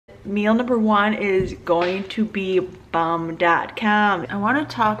meal number one is going to be bum.com. I want to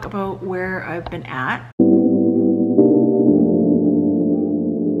talk about where I've been at.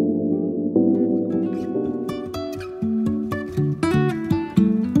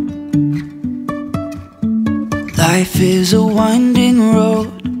 Life is a winding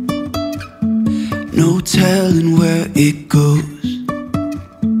road, no telling where it goes.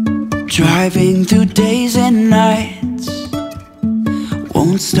 Driving through days and nights,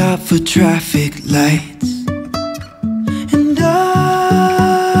 won't stop for traffic lights. And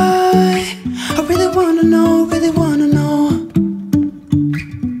I really wanna know,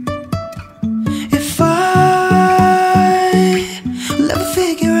 if I'll ever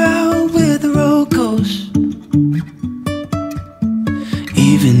figure out where the road goes.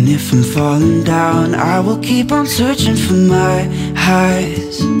 Even if I'm falling down, I will keep on searching for my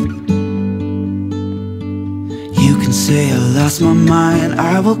highs. You can say I lost my mind,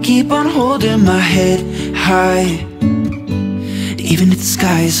 I will keep on holding my head high, even if the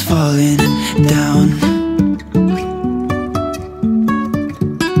sky is falling down.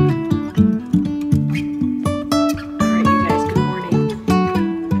 Alright, you guys, good morning.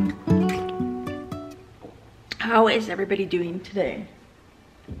 How is everybody doing today?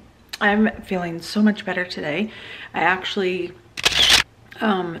 I'm feeling so much better today. I actually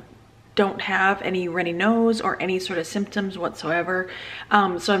don't have any runny nose or any sort of symptoms whatsoever.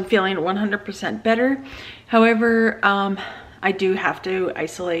 So I'm feeling 100% better. However, I do have to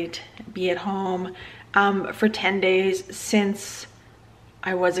isolate, be at home for 10 days since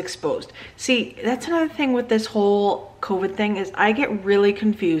I was exposed. See, that's another thing with this whole COVID thing is I get really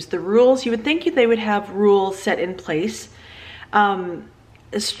confused. The rules, you would think they would have rules set in place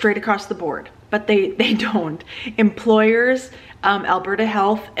straight across the board, but they don't. Employers, Alberta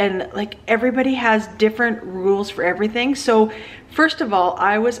Health, and like everybody has different rules for everything. So first of all,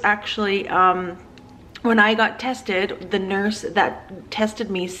 I was actually when I got tested, the nurse that tested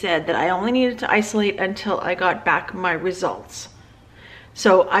me said that I only needed to isolate until I got back my results.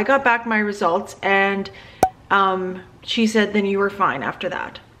 So I got back my results, and she said then you were fine after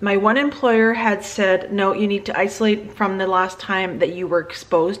that. My one employer had said, no, you need to isolate from the last time that you were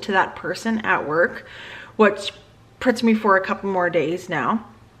exposed to that person at work, which puts me for a couple more days now.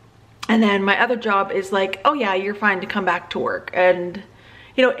 And then my other job is like, oh yeah, you're fine to come back to work. And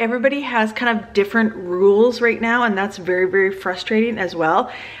you know, everybody has kind of different rules right now, and that's very, very frustrating as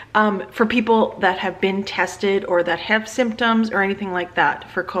well for people that have been tested or that have symptoms or anything like that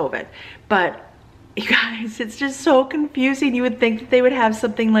for COVID. But you guys, it's just so confusing. You would think that they would have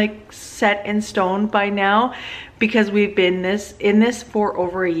something like set in stone by now, because we've been in this for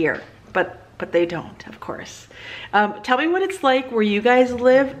over a year, but they don't, of course. Tell me what it's like where you guys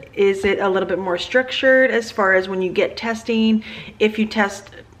live. Is it a little bit more structured as far as when you get testing? If you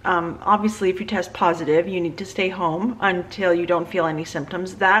test, obviously if you test positive, you need to stay home until you don't feel any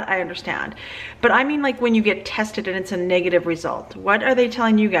symptoms. That I understand. But I mean like when you get tested and it's a negative result, what are they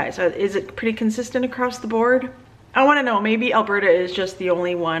telling you guys? Is it pretty consistent across the board? I want to know. Maybe Alberta is just the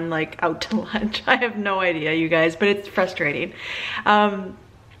only one like out to lunch. I have no idea, you guys, but it's frustrating.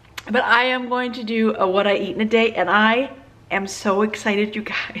 But I am going to do a what I eat in a day, and I am so excited, you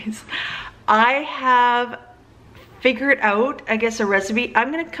guys. I have figured out, I guess, a recipe.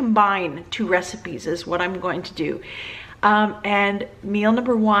 I'm going to combine two recipes is what I'm going to do. And meal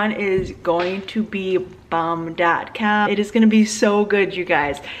number one is going to be bum.com. It is going to be so good, you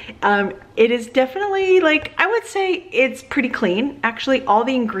guys. It is definitely, like, I would say it's pretty clean. Actually, all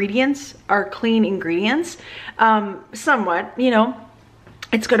the ingredients are clean ingredients. Somewhat, you know.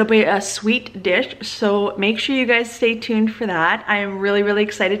 It's going to be a sweet dish, so make sure you guys stay tuned for that. I am really, really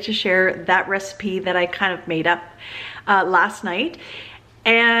excited to share that recipe that I kind of made up last night.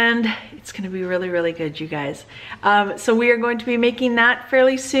 And it's going to be really, really good, you guys. So we are going to be making that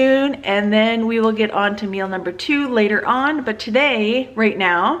fairly soon, and then we will get on to meal number two later on. But today, right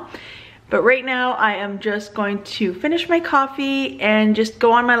now, I am just going to finish my coffee and just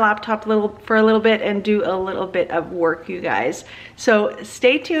go on my laptop for a little bit and do a little bit of work, you guys. So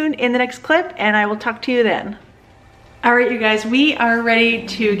stay tuned in the next clip, and I will talk to you then. All right, you guys, we are ready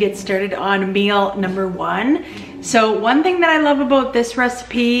to get started on meal number one. So one thing that I love about this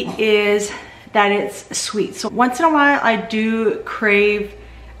recipe is that it's sweet. So once in a while, I do crave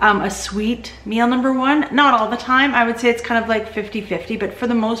a sweet meal number one. Not all the time. I would say it's kind of like 50-50, but for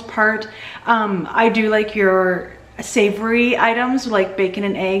the most part, I do like your savory items like bacon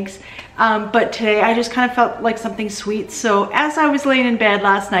and eggs. But today I just kind of felt like something sweet. So as I was laying in bed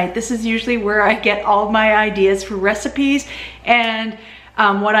last night, this is usually where I get all my ideas for recipes and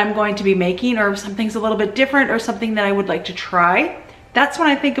what I'm going to be making, or something's a little bit different or something that I would like to try. that's when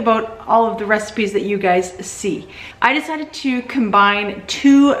I think about all of the recipes that you guys see. I decided to combine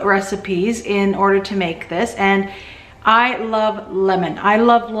 2 recipes in order to make this, and I love lemon. I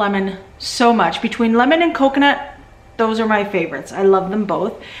love lemon so much. Between lemon and coconut, those are my favorites. I love them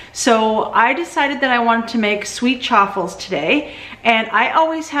both. So I decided that I wanted to make sweet chaffles today. And I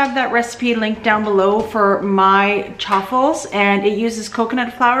always have that recipe linked down below for my chaffles. And it uses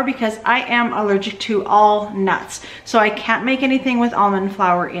coconut flour because I am allergic to all nuts. So I can't make anything with almond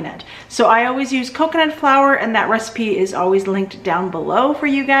flour in it. So I always use coconut flour, and that recipe is always linked down below for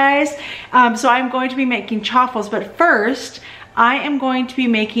you guys. So I'm going to be making chaffles, but first, I am going to be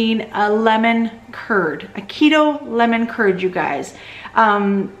making a lemon curd, a keto lemon curd, you guys.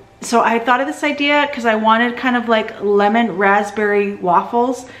 So I thought of this idea because I wanted kind of like lemon raspberry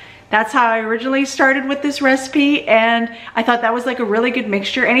waffles. That's how I originally started with this recipe, and I thought that was like a really good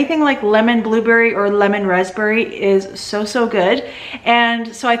mixture. Anything like lemon blueberry or lemon raspberry is so good.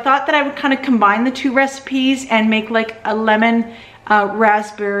 And so I thought that I would kind of combine the 2 recipes and make like a lemon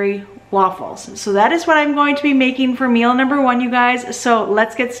raspberry waffles. So that is what I'm going to be making for meal number 1, you guys. So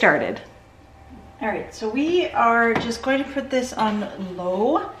let's get started. All right, so we are just going to put this on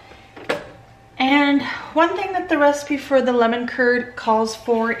low. And one thing that the recipe for the lemon curd calls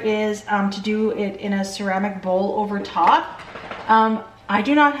for is to do it in a ceramic bowl over top. I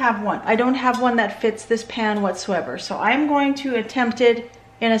do not have one. I don't have one that fits this pan whatsoever. So I'm going to attempt it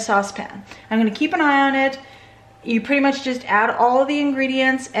in a saucepan. I'm going to keep an eye on it. You pretty much just add all of the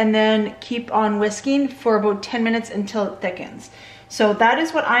ingredients and then keep on whisking for about 10 minutes until it thickens. So that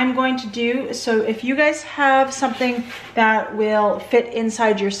is what I'm going to do. So if you guys have something that will fit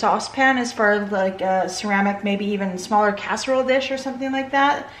inside your saucepan, as far as like a ceramic, maybe even smaller casserole dish or something like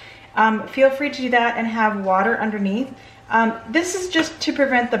that, feel free to do that and have water underneath. This is just to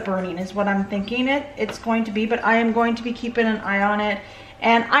prevent the burning is what I'm thinking it's going to be, but I am going to be keeping an eye on it.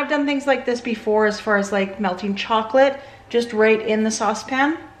 And I've done things like this before as far as like melting chocolate, just right in the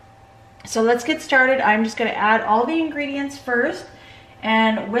saucepan. So let's get started. I'm just gonna add all the ingredients first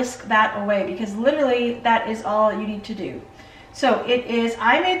and whisk that away, because literally that is all you need to do. So it is,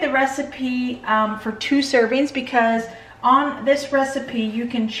 I made the recipe for 2 servings because on this recipe you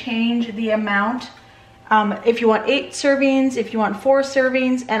can change the amount. If you want 8 servings, if you want 4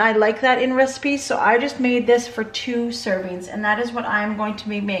 servings, and I like that in recipes, so I just made this for 2 servings, and that is what I'm going to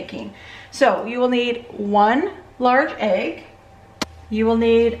be making. So you will need 1 large egg. You will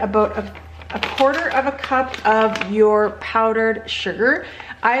need about a 1/4 cup of your powdered sugar.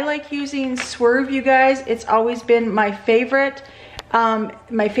 I like using Swerve, you guys. It's always been my favorite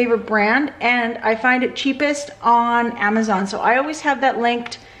brand, and I find it cheapest on Amazon. So I always have that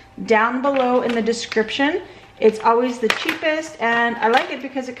linked down below in the description. It's always the cheapest, and I like it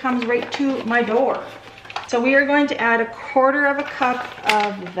because it comes right to my door. So we are going to add a 1/4 cup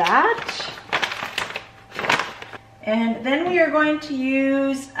of that. And then we are going to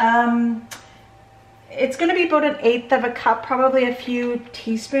use, it's going to be about 1/8 cup, probably a few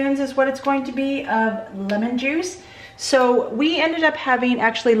teaspoons is what it's going to be, of lemon juice. So we ended up having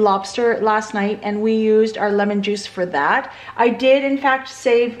actually lobster last night, and we used our lemon juice for that. I did in fact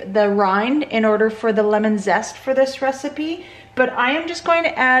save the rind in order for the lemon zest for this recipe, but I am just going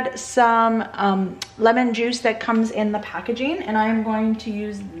to add some lemon juice that comes in the packaging, and I am going to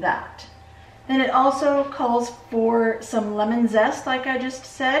use that. Then it also calls for some lemon zest, like I just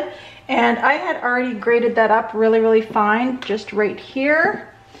said, and I had already grated that up really fine just right here.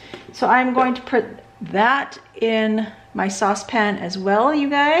 So I'm going to put that in my saucepan as well, you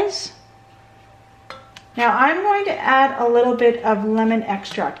guys. Now I'm going to add a little bit of lemon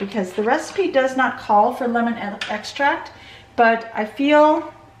extract because the recipe does not call for lemon extract, but I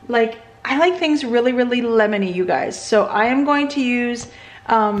feel like I like things really lemony, you guys. So I am going to use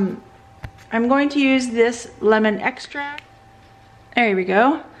this lemon extract. There we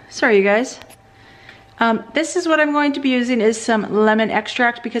go. Sorry, you guys. This is what I'm going to be using, is some lemon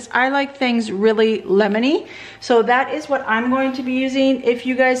extract, because I like things really lemony. So that is what I'm going to be using. If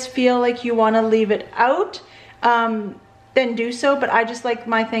you guys feel like you want to leave it out, then do so, but I just like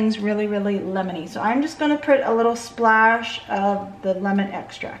my things really lemony. So I'm just going to put a little splash of the lemon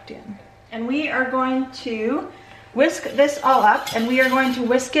extract in. And we are going to whisk this all up, and we are going to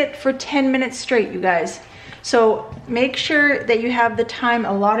whisk it for 10 minutes straight, you guys. So make sure that you have the time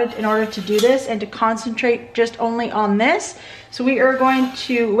allotted in order to do this and to concentrate just only on this. So we are going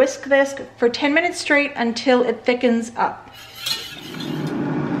to whisk this for 10 minutes straight until it thickens up.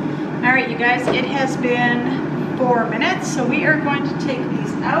 All right, you guys, it has been 4 minutes, so we are going to take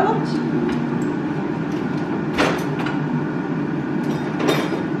these out.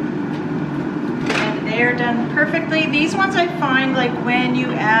 And they are done perfectly. These ones I find, like when you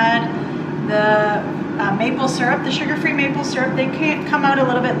add the maple syrup, the sugar-free maple syrup, they can come out a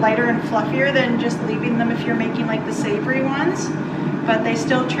little bit lighter and fluffier than just leaving them if you're making like the savory ones, but they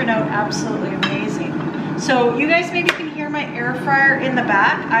still turn out absolutely amazing. So you guys maybe can hear my air fryer in the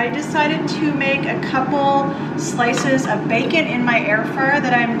back. I decided to make a couple slices of bacon in my air fryer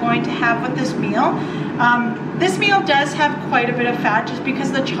that I'm going to have with this meal. This meal does have quite a bit of fat just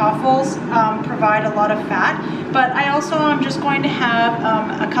because the chaffles provide a lot of fat, but I also am just going to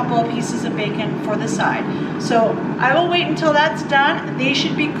have a couple of pieces of bacon for the side. So I will wait until that's done. They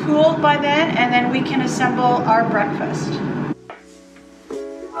should be cooled by then, and then we can assemble our breakfast.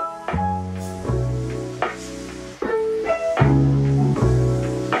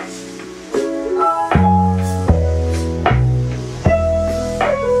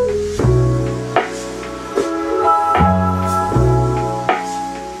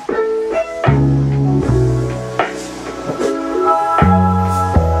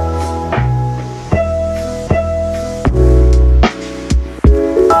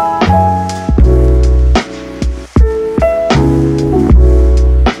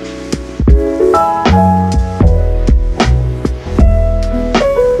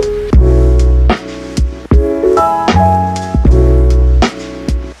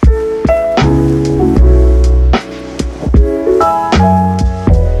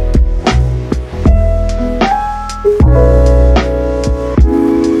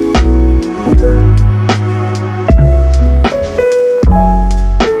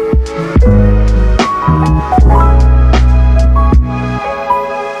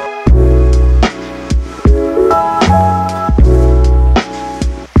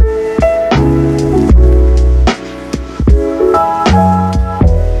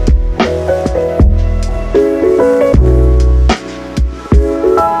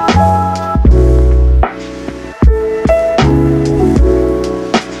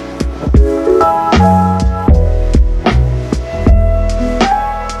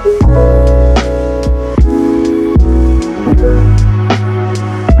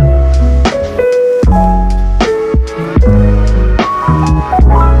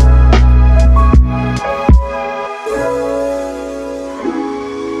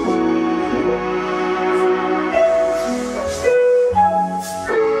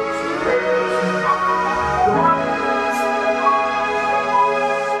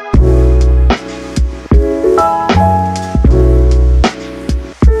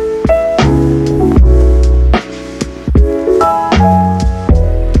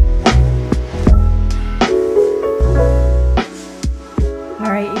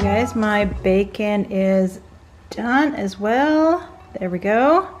 My bacon is done as well. There we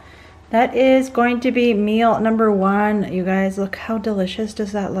go. That is going to be meal number one. You guys, look how delicious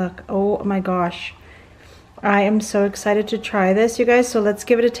does that look. Oh my gosh. I am so excited to try this, you guys. So let's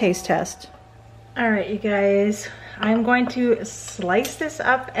give it a taste test. All right, you guys. I'm going to slice this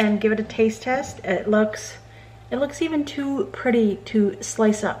up and give it a taste test. It looks even too pretty to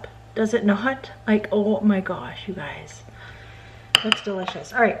slice up. Does it not? Like, oh my gosh, you guys. Looks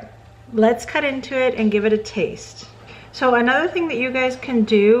delicious. All right. Let's cut into it and give it a taste. So another thing that you guys can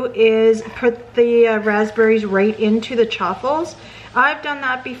do is put the raspberries right into the chaffles. I've done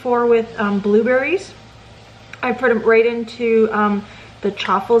that before with blueberries. I put them right into the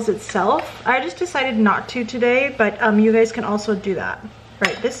chaffles itself. I just decided not to today, but you guys can also do that.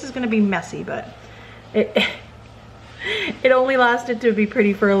 Right, this is gonna be messy, but it only lasted to be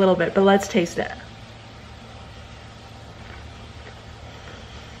pretty for a little bit, but let's taste it.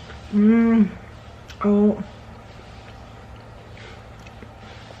 Oh.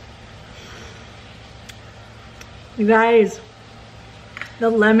 You guys, the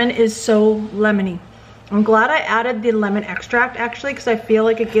lemon is so lemony. I'm glad I added the lemon extract actually, because I feel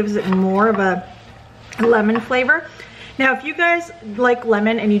like it gives it more of a lemon flavor. Now, if you guys like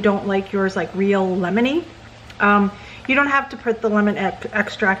lemon and you don't like yours like real lemony, you don't have to put the lemon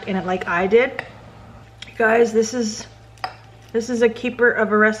extract in it like I did. You guys, this is a keeper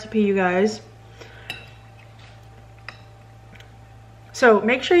of a recipe, you guys. So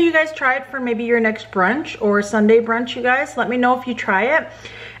make sure you guys try it for maybe your next brunch or Sunday brunch, you guys. Let me know if you try it.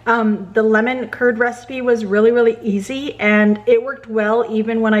 The lemon curd recipe was really, really easy, and it worked well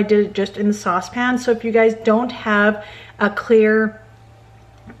even when I did it just in the saucepan. So if you guys don't have a clear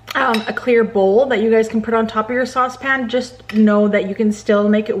bowl that you guys can put on top of your saucepan, just know that you can still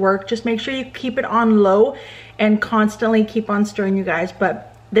make it work. Just make sure you keep it on low and constantly keep on stirring, you guys.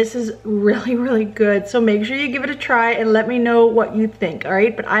 But This is really, really good. So make sure you give it a try and let me know what you think, all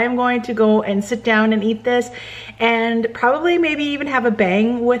right? But I am going to go and sit down and eat this and probably maybe even have a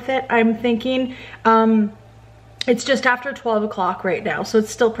bang with it, I'm thinking. It's just after 12 o'clock right now, so it's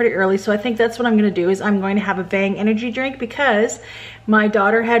still pretty early. So I think that's what I'm gonna do, is I'm going to have a Bang energy drink because my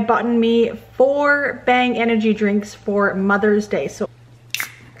daughter had bought me 4 Bang energy drinks for Mother's Day. So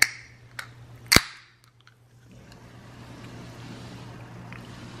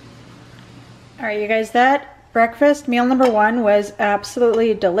all right, you guys, that breakfast meal number 1 was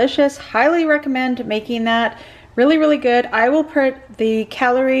absolutely delicious. Highly recommend making that. Really, really good. I will put the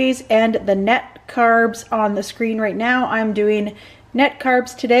calories and the net carbs on the screen right now. I'm doing net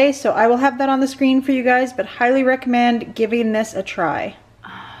carbs today, so I will have that on the screen for you guys, but highly recommend giving this a try.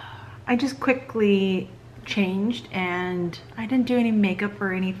 I just quickly changed and I didn't do any makeup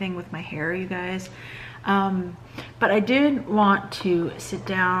or anything with my hair, you guys. But I did want to sit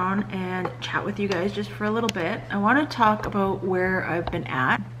down and chat with you guys just for a little bit. I want to talk about where I've been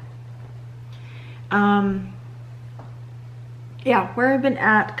at. Yeah, where I've been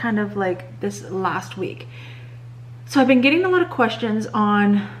at kind of like this last week. So I've been getting a lot of questions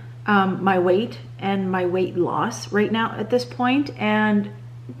on my weight and my weight loss right now at this point, and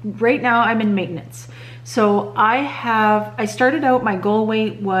right now I'm in maintenance. So I started out, my goal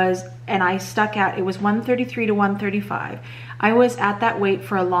weight was, and I stuck at, it was 133 to 135. I was at that weight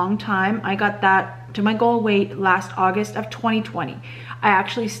for a long time. I got that to my goal weight last August of 2020. I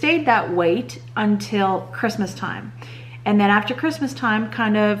actually stayed that weight until Christmas time. And then after Christmas time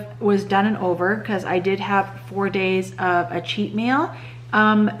kind of was done and over because I did have 4 days of a cheat meal.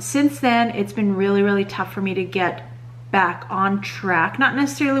 Since then, it's been really, really tough for me to get back on track, not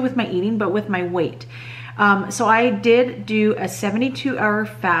necessarily with my eating, but with my weight. So I did do a 72-hour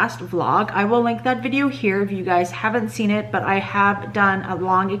fast vlog. I will link that video here if you guys haven't seen it, but I have done a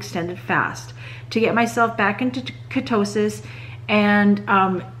long extended fast to get myself back into ketosis and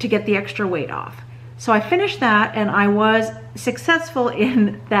to get the extra weight off. So I finished that and I was successful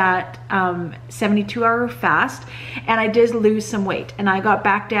in that 72-hour fast, and I did lose some weight and I got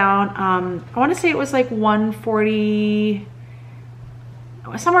back down, I want to say it was like 140,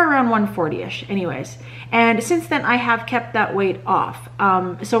 somewhere around 140-ish anyways. And since then I have kept that weight off.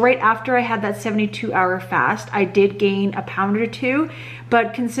 So right after I had that 72-hour fast, I did gain a pound or 2,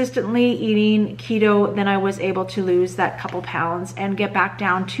 but consistently eating keto, then I was able to lose that couple pounds and get back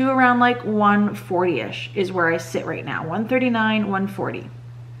down to around like 140-ish is where I sit right now, 139, 140.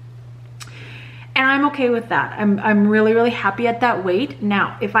 And I'm okay with that. I'm really, really happy at that weight.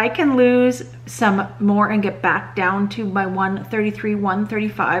 Now, if I can lose some more and get back down to my 133,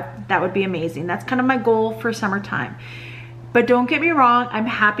 135, that would be amazing. That's kind of my goal for summertime. But don't get me wrong, I'm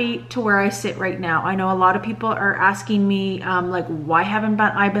happy to where I sit right now. I know a lot of people are asking me, like, why haven't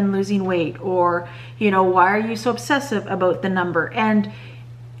I been losing weight? Or, you know, why are you so obsessive about the number? And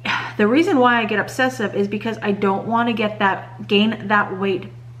the reason why I get obsessive is because I don't want to gain that weight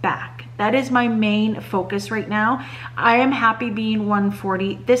back. That is my main focus right now. I am happy being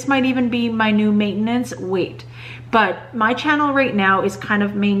 140. This might even be my new maintenance weight. But my channel right now is kind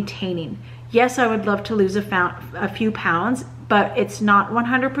of maintaining. Yes, I would love to lose a few pounds, but it's not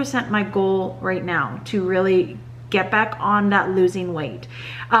 100% my goal right now to really get back on that losing weight.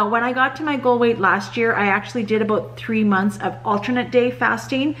 When I got to my goal weight last year, I actually did about 3 months of alternate day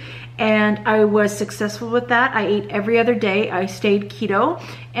fasting, and I was successful with that. I ate every other day. I stayed keto,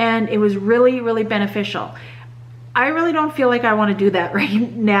 and it was really, really beneficial. I really don't feel like I want to do that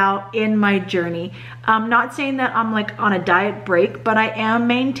right now in my journey. I'm not saying that I'm like on a diet break, but I am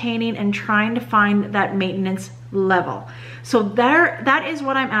maintaining and trying to find that maintenance level. So that is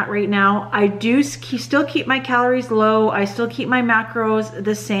what I'm at right now. I do still keep my calories low. I still keep my macros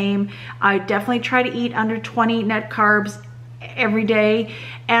the same. I definitely try to eat under 20 net carbs every day,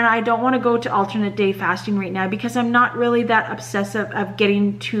 and I don't want to go to alternate day fasting right now because I'm not really that obsessive of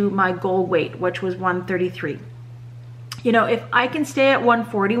getting to my goal weight, which was 133. You know, if I can stay at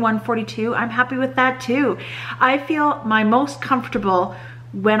 140, 142, I'm happy with that too. I feel my most comfortable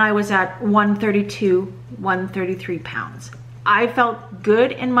when I was at 132, 133 pounds. I felt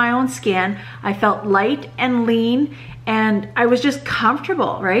good in my own skin. I felt light and lean, and I was just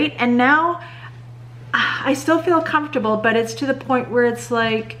comfortable, right? And now I still feel comfortable, but it's to the point where it's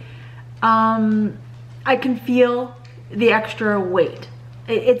like, I can feel the extra weight.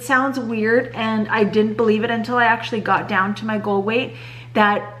 It sounds weird, and I didn't believe it until I actually got down to my goal weight,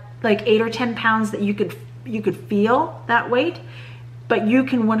 that like 8 or 10 pounds that you could feel that weight. but you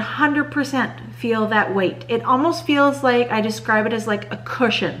can 100% feel that weight. It almost feels like, I describe it as like a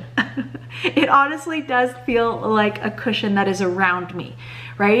cushion. It honestly does feel like a cushion that is around me,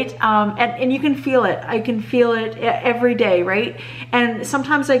 right? And you can feel it. I can feel it every day, right? And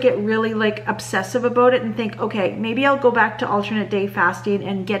sometimes I get really like obsessive about it and think, okay, maybe I'll go back to alternate day fasting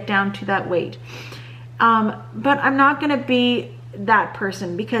and get down to that weight. But I'm not gonna be that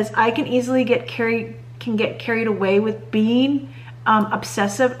person, because I can easily get carried away with being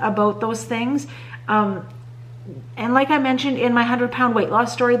obsessive about those things. And like I mentioned in my 100-pound weight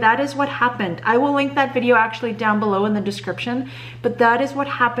loss story, that is what happened. I will link that video actually down below in the description, but that is what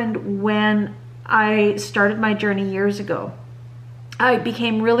happened when I started my journey years ago. I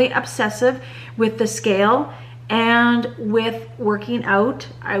became really obsessive with the scale and with working out.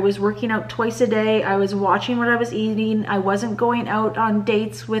 I was working out twice a day. I was watching what I was eating. I wasn't going out on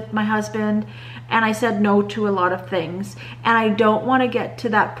dates with my husband, and I said no to a lot of things. And I don't want to get to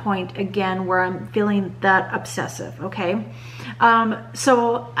that point again where I'm feeling that obsessive, okay?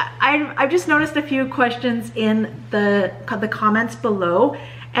 So I've just noticed a few questions in the comments below,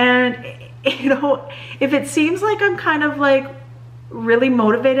 and you know, if it seems like I'm kind of like really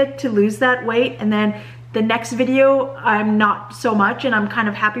motivated to lose that weight, and then the next video I'm not so much and I'm kind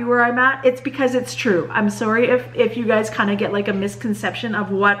of happy where I'm at, it's because it's true. I'm sorry if you guys kind of get like a misconception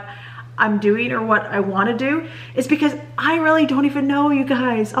of what I'm doing or what I want to do. It's because I really don't even know, you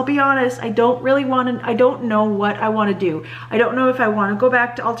guys. I'll be honest, I don't know what I want to do. I don't know if I want to go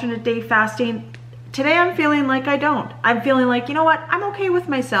back to alternate day fasting. Today I'm feeling like I don't. I'm feeling like, you know what, I'm okay with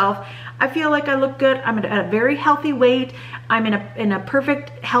myself. I feel like I look good. I'm at a very healthy weight. I'm in a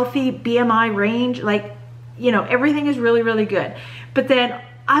perfect healthy BMI range. Like, you know, everything is really, really good. But then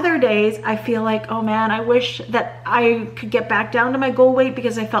other days I feel like, oh man, I wish that I could get back down to my goal weight,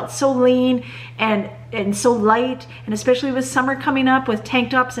 because I felt so lean and so light, and especially with summer coming up with tank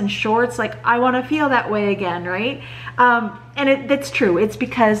tops and shorts, like I want to feel that way again, right? And that's true. It's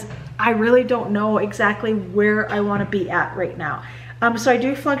because I really don't know exactly where I want to be at right now. So I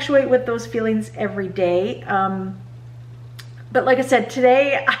do fluctuate with those feelings every day. But like I said,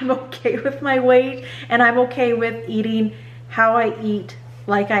 today I'm okay with my weight, and I'm okay with eating how I eat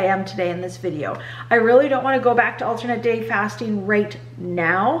like I am today in this video. I really don't want to go back to alternate day fasting right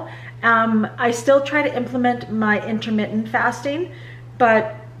now. I still try to implement my intermittent fasting,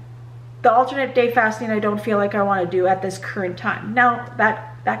 but the alternate day fasting I don't feel like I want to do at this current time. Now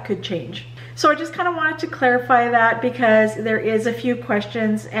that could change. So I just kind of wanted to clarify that, because there is a few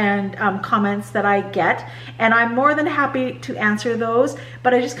questions and comments that I get, and I'm more than happy to answer those,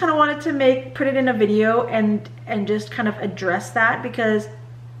 but I just kind of wanted to put it in a video and just kind of address that, because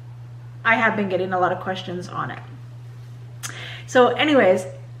I have been getting a lot of questions on it. So anyways,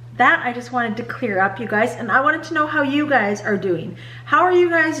 that I just wanted to clear up, you guys, and I wanted to know how you guys are doing. How are you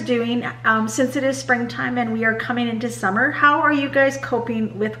guys doing since it is springtime and we are coming into summer? How are you guys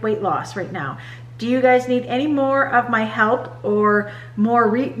coping with weight loss right now? Do you guys need any more of my help, or more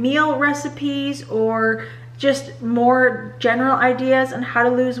meal recipes, or just more general ideas on how to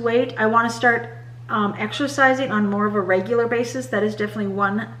lose weight? I want to start exercising on more of a regular basis. That is definitely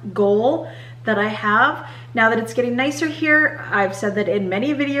one goal that I have. Now that it's getting nicer here, I've said that in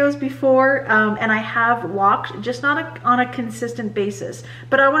many videos before, and I have walked, just not on a consistent basis.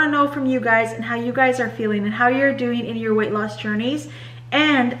 But I want to know from you guys and how you guys are feeling and how you're doing in your weight loss journeys.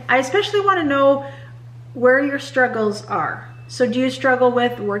 And I especially want to know where your struggles are. So do you struggle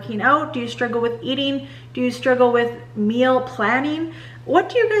with working out? Do you struggle with eating? Do you struggle with meal planning? What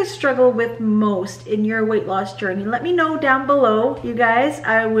do you guys struggle with most in your weight loss journey? Let me know down below, you guys.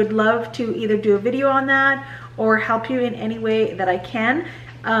 I would love to either do a video on that or help you in any way that I can.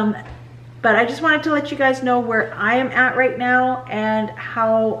 But I just wanted to let you guys know where I am at right now and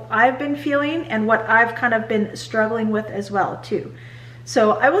how I've been feeling and what I've kind of been struggling with as well too.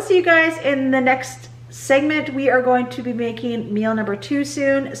 So I will see you guys in the next segment. We are going to be making meal number 2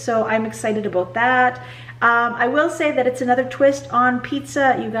 soon, so I'm excited about that. I will say that it's another twist on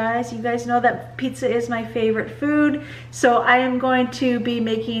pizza, you guys. You guys know that pizza is my favorite food, so I am going to be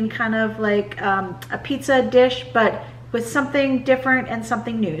making kind of like a pizza dish, but with something different and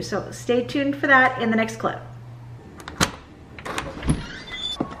something new. So stay tuned for that in the next clip.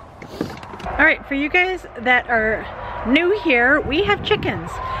 All right, for you guys that are new here, we have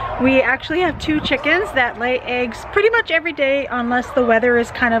chickens. We actually have 2 chickens that lay eggs pretty much every day, unless the weather is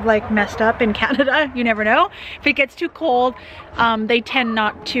kind of like messed up in Canada. You never know. If it gets too cold, they tend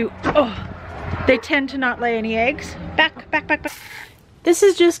not to lay any eggs. Back. This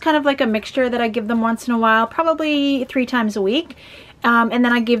is just kind of like a mixture that I give them once in a while, probably 3 times a week. And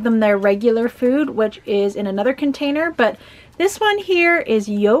then I give them their regular food, which is in another container. But this one here is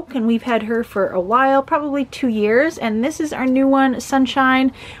Yolk, and we've had her for a while, probably 2 years. And this is our new one,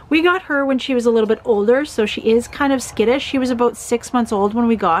 Sunshine. We got her when she was a little bit older, so she is kind of skittish. She was about 6 months old when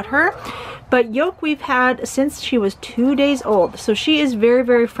we got her. But Yolk we've had since she was 2 days old. So she is very,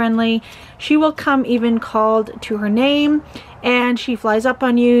 very friendly. She will come even called to her name, and she flies up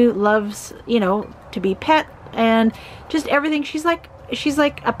on you, loves, you know, to be pet and just everything. She's like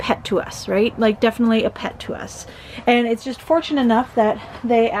a pet to us, right? Like definitely a pet to us. And it's just fortunate enough that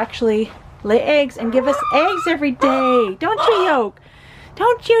they actually lay eggs and give us eggs every day. Don't you, Yolk?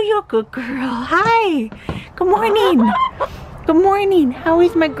 Don't you, Yolk? Good girl. Hi. Good morning. Good morning. How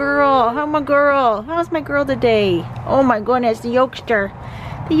is my girl? How's my girl today? Oh my goodness, the Yolkster.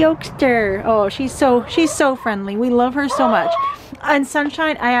 The Yolkster. Oh, she's so friendly. We love her so much. And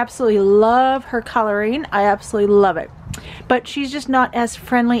Sunshine, I absolutely love her coloring. I absolutely love it. But she's just not as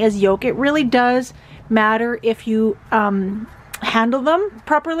friendly as Yolk. It really does matter if you handle them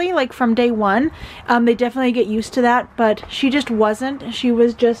properly, like from day one. They definitely get used to that, but she just wasn't. She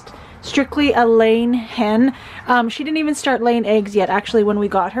was just strictly a laying hen. She didn't even start laying eggs yet, actually, when we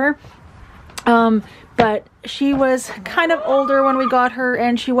got her. But she was kind of older when we got her,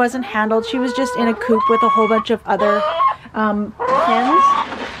 and she wasn't handled. She was just in a coop with a whole bunch of other hens.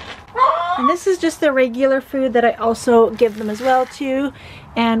 And this is just the regular food that I also give them as well too.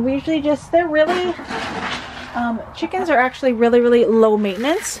 And we usually just, they're really, chickens are actually really low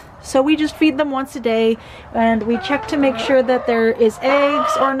maintenance. So we just feed them once a day, and we check to make sure that there is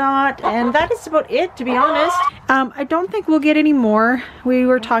eggs or not. And that is about it, to be honest. I don't think we'll get any more. We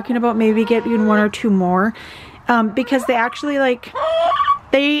were talking about maybe getting 1 or 2 more, because they actually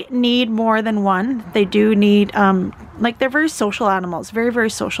they need more than one. They do need, like, they're very social animals,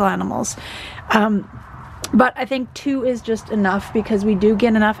 very social animals. But I think 2 is just enough, because we do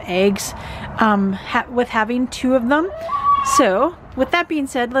get enough eggs with having 2 of them. So with that being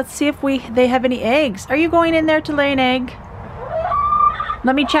said, let's see if they have any eggs. Are you going in there to lay an egg?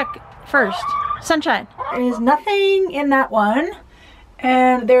 Let me check first. Sunshine. There is nothing in that one,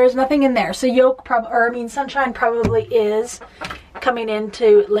 and there is nothing in there. So Sunshine probably is coming in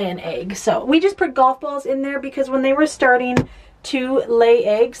to lay an egg. So we just put golf balls in there because when they were starting to lay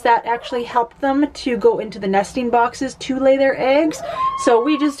eggs, that actually helped them to go into the nesting boxes to lay their eggs. So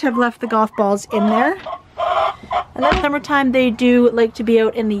we just have left the golf balls in there. And then summertime, they do like to be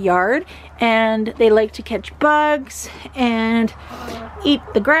out in the yard, and they like to catch bugs and eat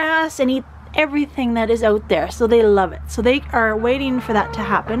the grass and eat everything that is out there. So they love it. So they are waiting for that to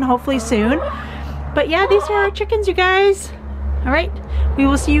happen, hopefully soon. But yeah, these are our chickens, you guys. All right, we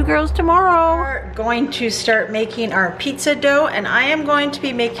will see you girls tomorrow. We're going to start making our pizza dough, and I am going to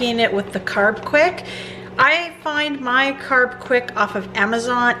be making it with the Carb Quick. I find my Carb Quick off of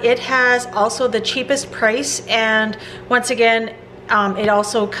Amazon. It has also the cheapest price, and once again, it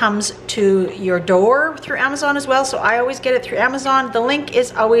also comes to your door through Amazon as well. So I always get it through Amazon. The link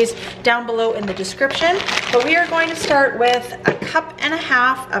is always down below in the description. But we are going to start with 1.5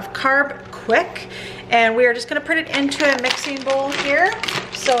 cups of Carb Quick, and we are just going to put it into a mixing bowl here.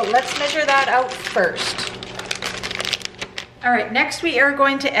 So let's measure that out first. All right, next we are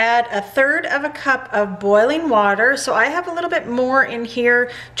going to add 1/3 cup of boiling water. So I have a little bit more in here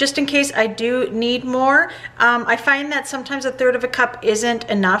just in case I do need more. I find that sometimes 1/3 cup isn't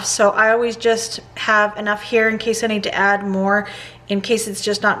enough, so I always just have enough here in case I need to add more, in case it's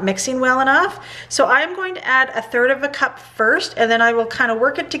just not mixing well enough. So I'm going to add 1/3 cup first, and then I will kind of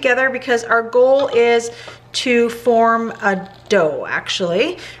work it together because our goal is to form a dough,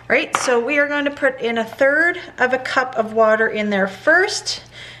 actually, right? So we are going to put in 1/3 cup of water in there first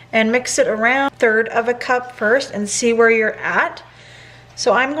and mix it around 1/3 cup first and see where you're at.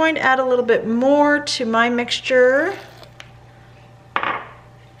 So I'm going to add a little bit more to my mixture.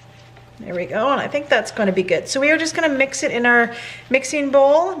 There we go, and I think that's going to be good. So we are just going to mix it in our mixing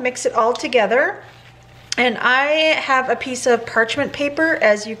bowl, mix it all together. And I have a piece of parchment paper,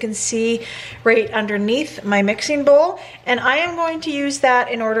 as you can see right underneath my mixing bowl. And I am going to use that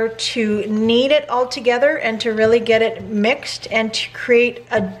in order to knead it all together and to really get it mixed and to create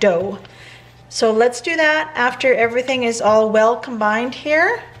a dough. So let's do that after everything is all well combined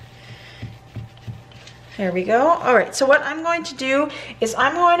here. There we go. All right, so what I'm going to do is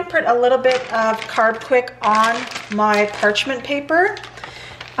I'm going to put a little bit of Carb Quick on my parchment paper.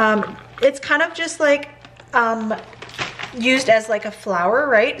 It's kind of just like used as like a flour,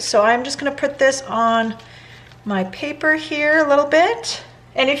 right? So I'm just gonna put this on my paper here a little bit.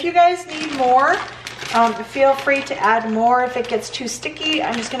 And if you guys need more, feel free to add more if it gets too sticky.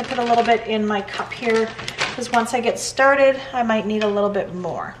 I'm just gonna put a little bit in my cup here because once I get started, I might need a little bit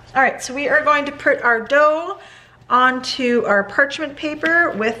more. All right, so we are going to put our dough onto our parchment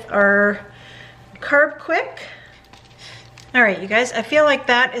paper with our Carb Quick. All right, you guys, I feel like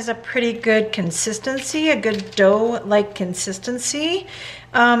that is a pretty good consistency, a good dough-like consistency.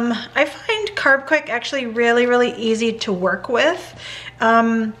 I find Carb Quick actually really, really easy to work with.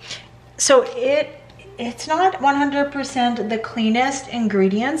 So it's not 100% the cleanest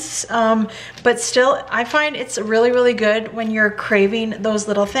ingredients, but still I find it's really, really good when you're craving those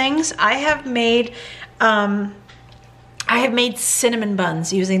little things. I have made cinnamon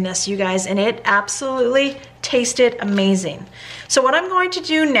buns using this, you guys, and it absolutely tasted amazing. So what I'm going to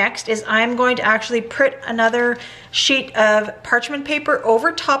do next is I'm going to actually put another sheet of parchment paper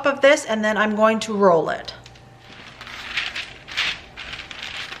over top of this, and then I'm going to roll it.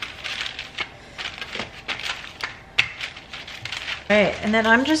 Okay, and then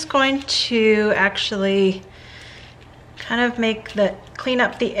I'm just going to actually kind of clean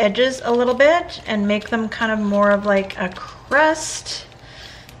up the edges a little bit and make them kind of more of like a crust,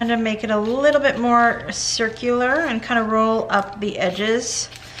 and to make it a little bit more circular and kind of roll up the edges.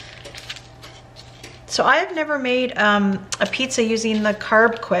 So I have never made a pizza using the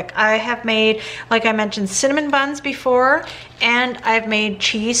Carb Quick. I have made, like I mentioned, cinnamon buns before, and I've made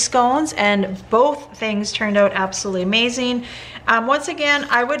cheese scones, and both things turned out absolutely amazing. Once again,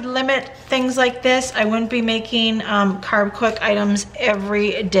 I would limit things like this. I wouldn't be making Carb Quick items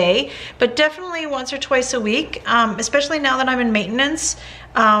every day, but definitely once or twice a week, especially now that I'm in maintenance.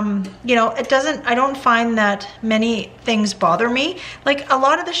 You know, I don't find that many things bother me. Like a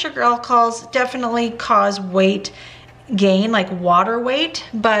lot of the sugar alcohols definitely cause weight gain, like water weight,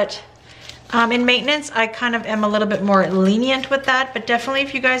 but in maintenance, I kind of am a little bit more lenient with that, but definitely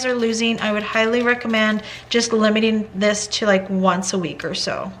if you guys are losing, I would highly recommend just limiting this to like once a week or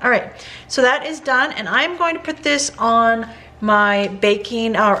so. All right, so that is done, and I'm going to put this on my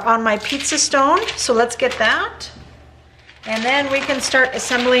baking, or on my pizza stone. So let's get that. And then we can start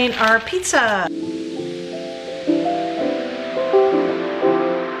assembling our pizza.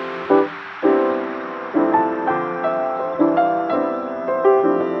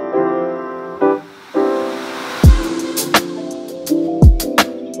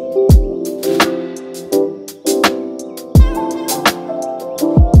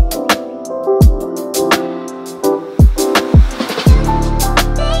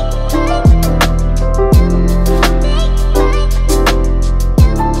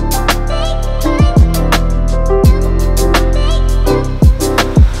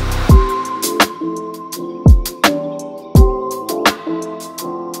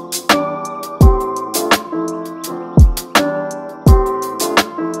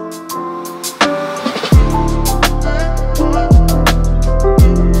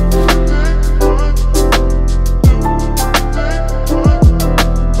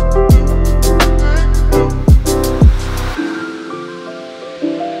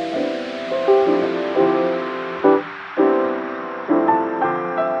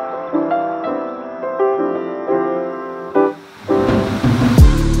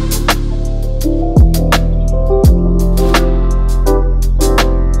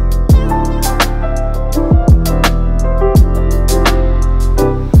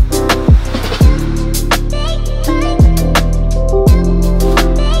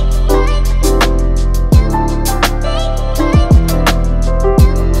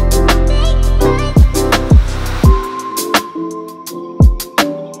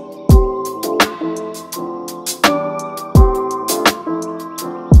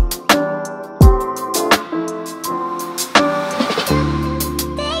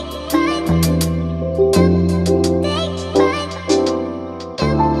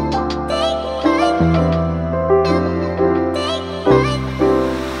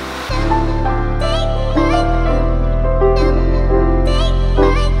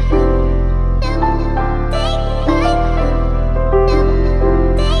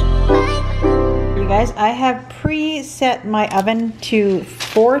 I have preset my oven to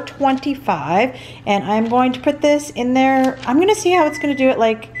 425, and I'm going to put this in there. I'm going to see how it's going to do it.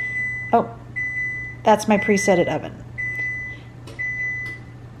 Like, oh, that's my presetted oven.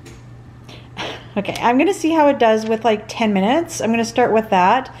 Okay, I'm going to see how it does with like 10 minutes. I'm going to start with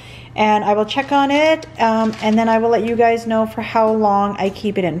that, and I will check on it, and then I will let you guys know for how long I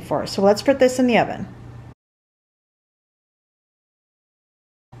keep it in for. So let's put this in the oven.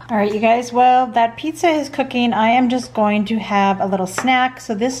 All right, you guys, well, that pizza is cooking. I am just going to have a little snack.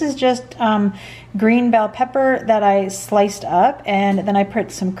 So this is just green bell pepper that I sliced up, and then I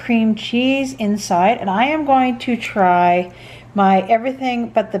put some cream cheese inside, and I am going to try my everything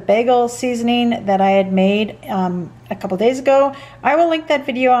but the bagel seasoning that I had made a couple days ago. I will link that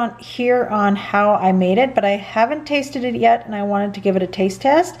video on here on how I made it, but I haven't tasted it yet and I wanted to give it a taste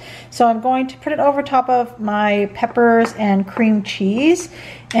test. So I'm going to put it over top of my peppers and cream cheese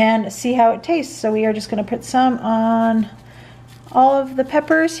and see how it tastes. So we are just going to put some on all of the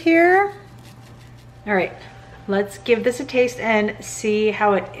peppers here. All right, let's give this a taste and see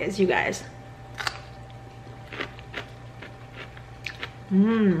how it is, you guys.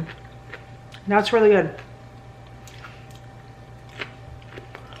 That's really good.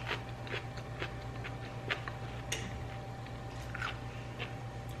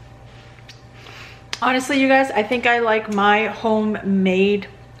 Honestly, you guys, I think I like my homemade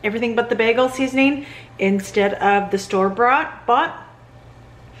everything but the bagel seasoning instead of the store-bought.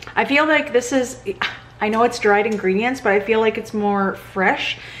 I feel like this is, I know it's dried ingredients, but I feel like it's more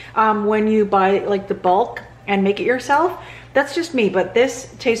fresh when you buy like the bulk and make it yourself. That's just me, but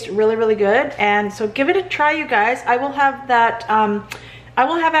this tastes really, really good. And so give it a try, you guys. I will have that,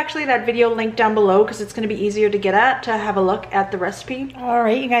 actually that video linked down below because it's going to be easier to get at, to have a look at the recipe. All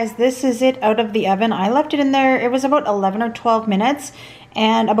right, you guys, this is it out of the oven. I left it in there, it was about 11 or 12 minutes.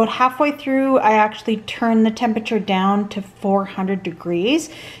 And about halfway through, I actually turned the temperature down to 400 degrees.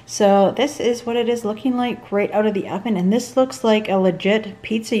 So this is what it is looking like right out of the oven. And this looks like a legit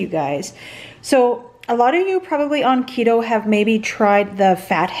pizza, you guys. So a lot of you probably on keto have maybe tried the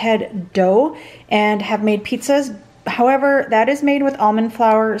fathead dough and have made pizzas. However, that is made with almond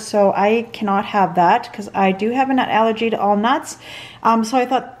flour, so I cannot have that because I do have a nut allergy to all nuts. So I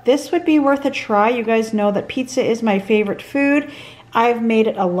thought this would be worth a try. You guys know that pizza is my favorite food. I've made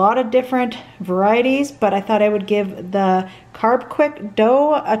it a lot of different varieties, but I thought I would give the Carb Quick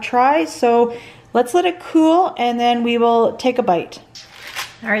dough a try. So let's let it cool and then we will take a bite.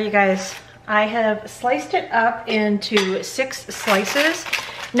 All right, you guys, I have sliced it up into 6 slices.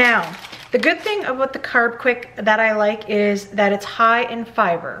 Now, the good thing about the Carb Quick that I like is that it's high in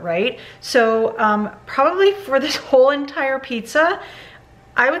fiber, right? So probably for this whole entire pizza,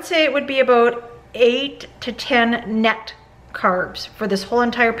 I would say it would be about 8 to 10 net carbs for this whole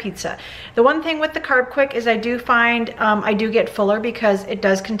entire pizza. The one thing with the Carb Quick is I do find I do get fuller because it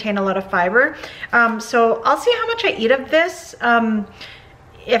does contain a lot of fiber. So I'll see how much I eat of this.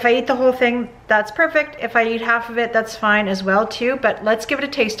 If I eat the whole thing, that's perfect. If I eat half of it, that's fine as well too. But let's give it a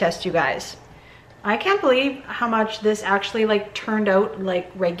taste test, you guys. I can't believe how much this actually like turned out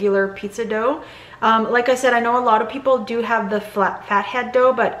like regular pizza dough. Like I said, I know a lot of people do have the fathead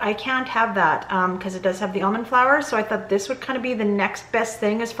dough, but I can't have that because it does have the almond flour. So I thought this would kind of be the next best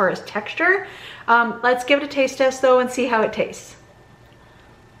thing as far as texture. Let's give it a taste test though and see how it tastes.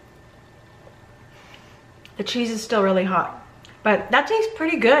 The cheese is still really hot, but that tastes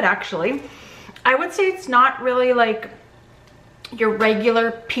pretty good actually. I would say it's not really like your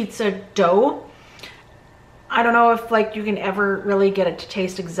regular pizza dough. I don't know if like you can ever really get it to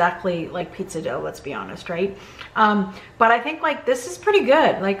taste exactly like pizza dough, let's be honest, right? But I think like this is pretty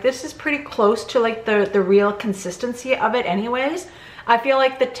good. Like this is pretty close to like the real consistency of it anyways. I feel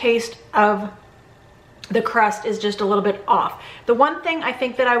like the taste of the crust is just a little bit off. The one thing I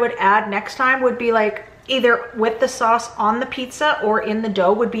think that I would add next time would be like either with the sauce on the pizza or in the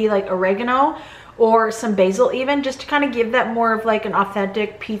dough would be like oregano or some basil even, just to kind of give that more of like an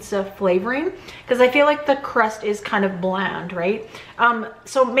authentic pizza flavoring, because I feel like the crust is kind of bland, right?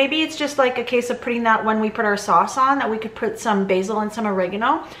 So maybe it's just like a case of putting that when we put our sauce on, that we could put some basil and some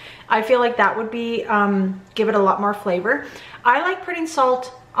oregano. I feel like that would be give it a lot more flavor. I like putting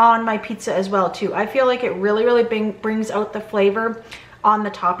salt on my pizza as well too. I feel like it really brings out the flavor on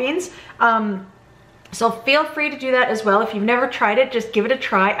the toppings. So feel free to do that as well. If you've never tried it, just give it a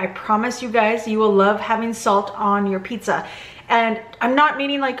try. I promise you guys, you will love having salt on your pizza. And I'm not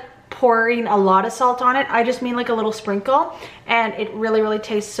meaning like pouring a lot of salt on it. I just mean like a little sprinkle, and it really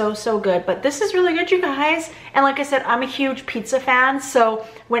tastes so good. But this is really good, you guys. And like I said, I'm a huge pizza fan, so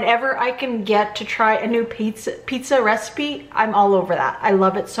whenever I can get to try a new pizza recipe, I'm all over that. I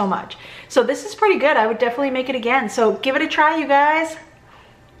love it so much. So this is pretty good. I would definitely make it again. So give it a try, you guys.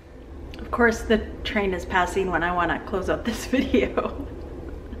 Of course, the train is passing when I want to close out this video.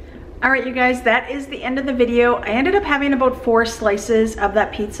 All right, you guys, that is the end of the video. I ended up having about 4 slices of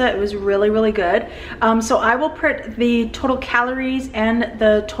that pizza. It was really good. So I will put the total calories and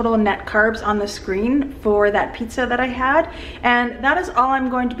the total net carbs on the screen for that pizza that I had. And that is all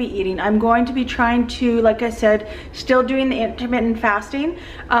I'm going to be eating. I'm going to be trying to, like I said, still doing the intermittent fasting.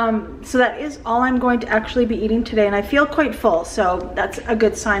 So that is all I'm going to actually be eating today. And I feel quite full, so that's a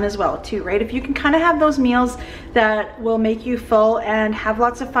good sign as well too, right? If you can kind of have those meals that will make you full and have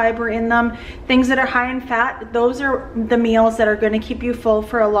lots of fiber in them, things that are high in fat, those are the meals that are going to keep you full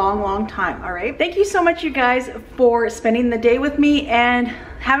for a long time. All right, thank you so much, you guys, for spending the day with me and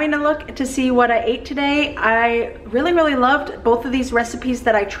having a look to see what I ate today. I really loved both of these recipes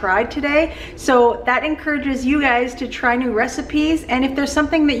that I tried today, so that encourages you guys to try new recipes. And if there's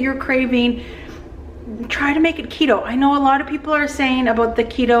something that you're craving, try to make it keto. I know a lot of people are saying about the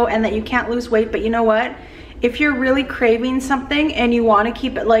keto and that you can't lose weight, but you know what? If you're really craving something and you want to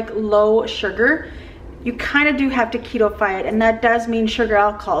keep it like low sugar, you kind of do have to keto-fy it, and that does mean sugar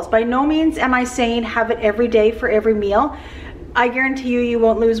alcohols. By no means am I saying have it every day for every meal. I guarantee you, you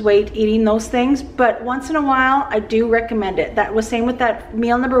won't lose weight eating those things, but once in a while, I do recommend it. That was same with that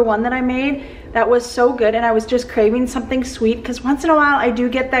meal number 1 that I made. That was so good, and I was just craving something sweet, because once in a while, I do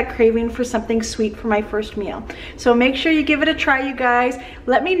get that craving for something sweet for my first meal. So make sure you give it a try, you guys.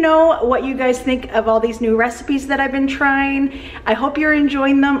 Let me know what you guys think of all these new recipes that I've been trying. I hope you're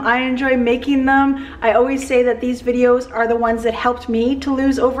enjoying them. I enjoy making them. I always say that these videos are the ones that helped me to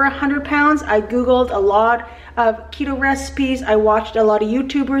lose over 100 pounds. I Googled a lot of keto recipes. I watched a lot of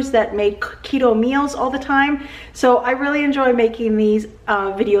YouTubers that made keto meals all the time. So I really enjoy making these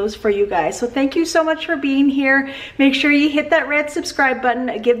videos for you guys. So thank you so much for being here. Make sure you hit that red subscribe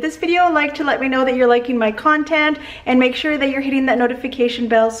button. Give this video a like to let me know that you're liking my content, and make sure that you're hitting that notification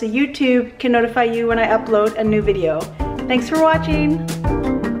bell so YouTube can notify you when I upload a new video. Thanks for watching.